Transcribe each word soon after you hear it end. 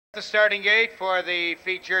The starting gate for the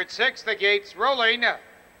featured six. The gate's rolling.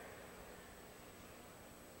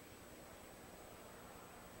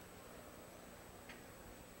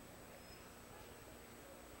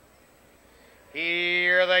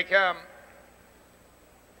 Here they come.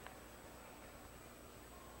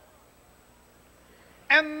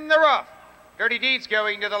 And they're off. Dirty Deeds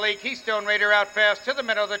going to the lead. Keystone Raider out fast to the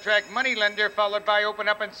middle of the track. Moneylender followed by Open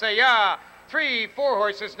Up and Say Ya. 3, 4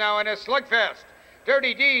 horses now in a slugfest.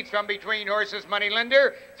 Dirty Deeds from between horses,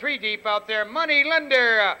 Moneylender. 3 deep out there,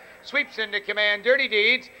 Moneylender sweeps into command. Dirty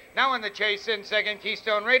Deeds now in the chase in second.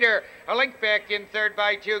 Keystone Raider a link back in third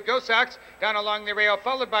by 2. Go Sox down along the rail,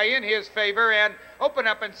 followed by In His Favor and Open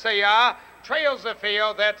Up and Say Ya trails the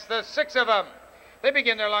field. That's the 6 of them. They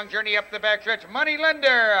begin their long journey up the backstretch.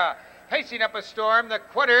 Moneylender pacing up a storm. The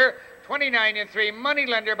quarter 29 and 3.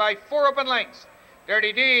 Moneylender by 4 open lengths.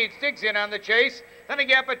 Dirty Deeds digs in on the chase. Then a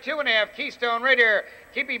gap of 2.5. Keystone Raider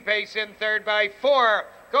keeping pace in third by 4.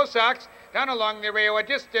 Go Sox down along the rail, a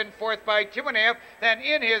distant fourth by 2.5. Then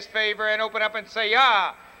In His Favor and Open Up and Say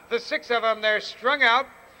Ya. The 6 of them, they're strung out.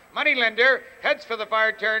 Moneylender heads for the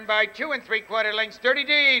far turn by 2 3/4 lengths. Dirty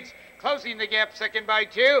Deeds closing the gap second by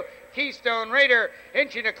 2. Keystone Raider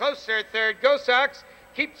inching a closer third. Go Sox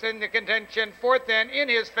keeps in the contention fourth and In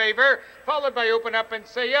His Favor, followed by Open Up and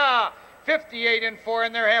Say Ya. 58 and 4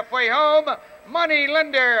 and they're halfway home.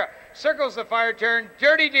 Moneylender circles the fire turn.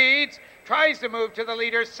 Dirty Deeds tries to move to the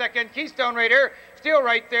leader second. Keystone Raider still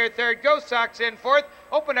right there third. Go Sox in fourth.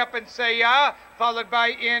 Open Up and Say Ya, followed by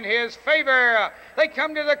In His Favor. They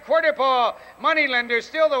come to the quarter pole. Moneylender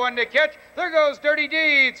still the one to catch. There goes Dirty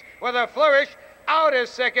Deeds with a flourish. Out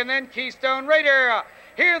is second, then Keystone Raider.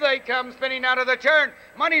 Here they come, spinning out of the turn.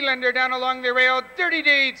 Moneylender down along the rail. Dirty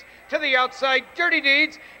Deeds to the outside. Dirty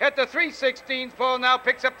Deeds at the 3/16 pole now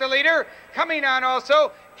picks up the leader. Coming on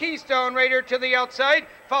also, Keystone Raider to the outside,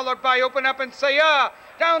 followed by Open Up and Say Ya.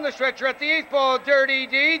 Down the stretcher at the 8th pole, Dirty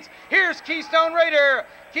Deeds. Here's Keystone Raider.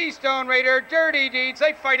 Keystone Raider, Dirty Deeds,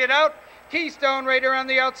 they fight it out. Keystone Raider on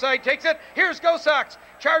the outside takes it. Here's Go Sox.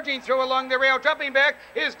 Charging through along the rail, dropping back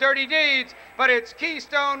is Dirty Deeds, but it's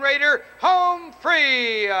Keystone Raider home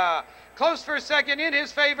free. Close for second, In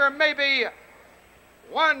His Favor, maybe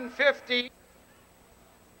 150.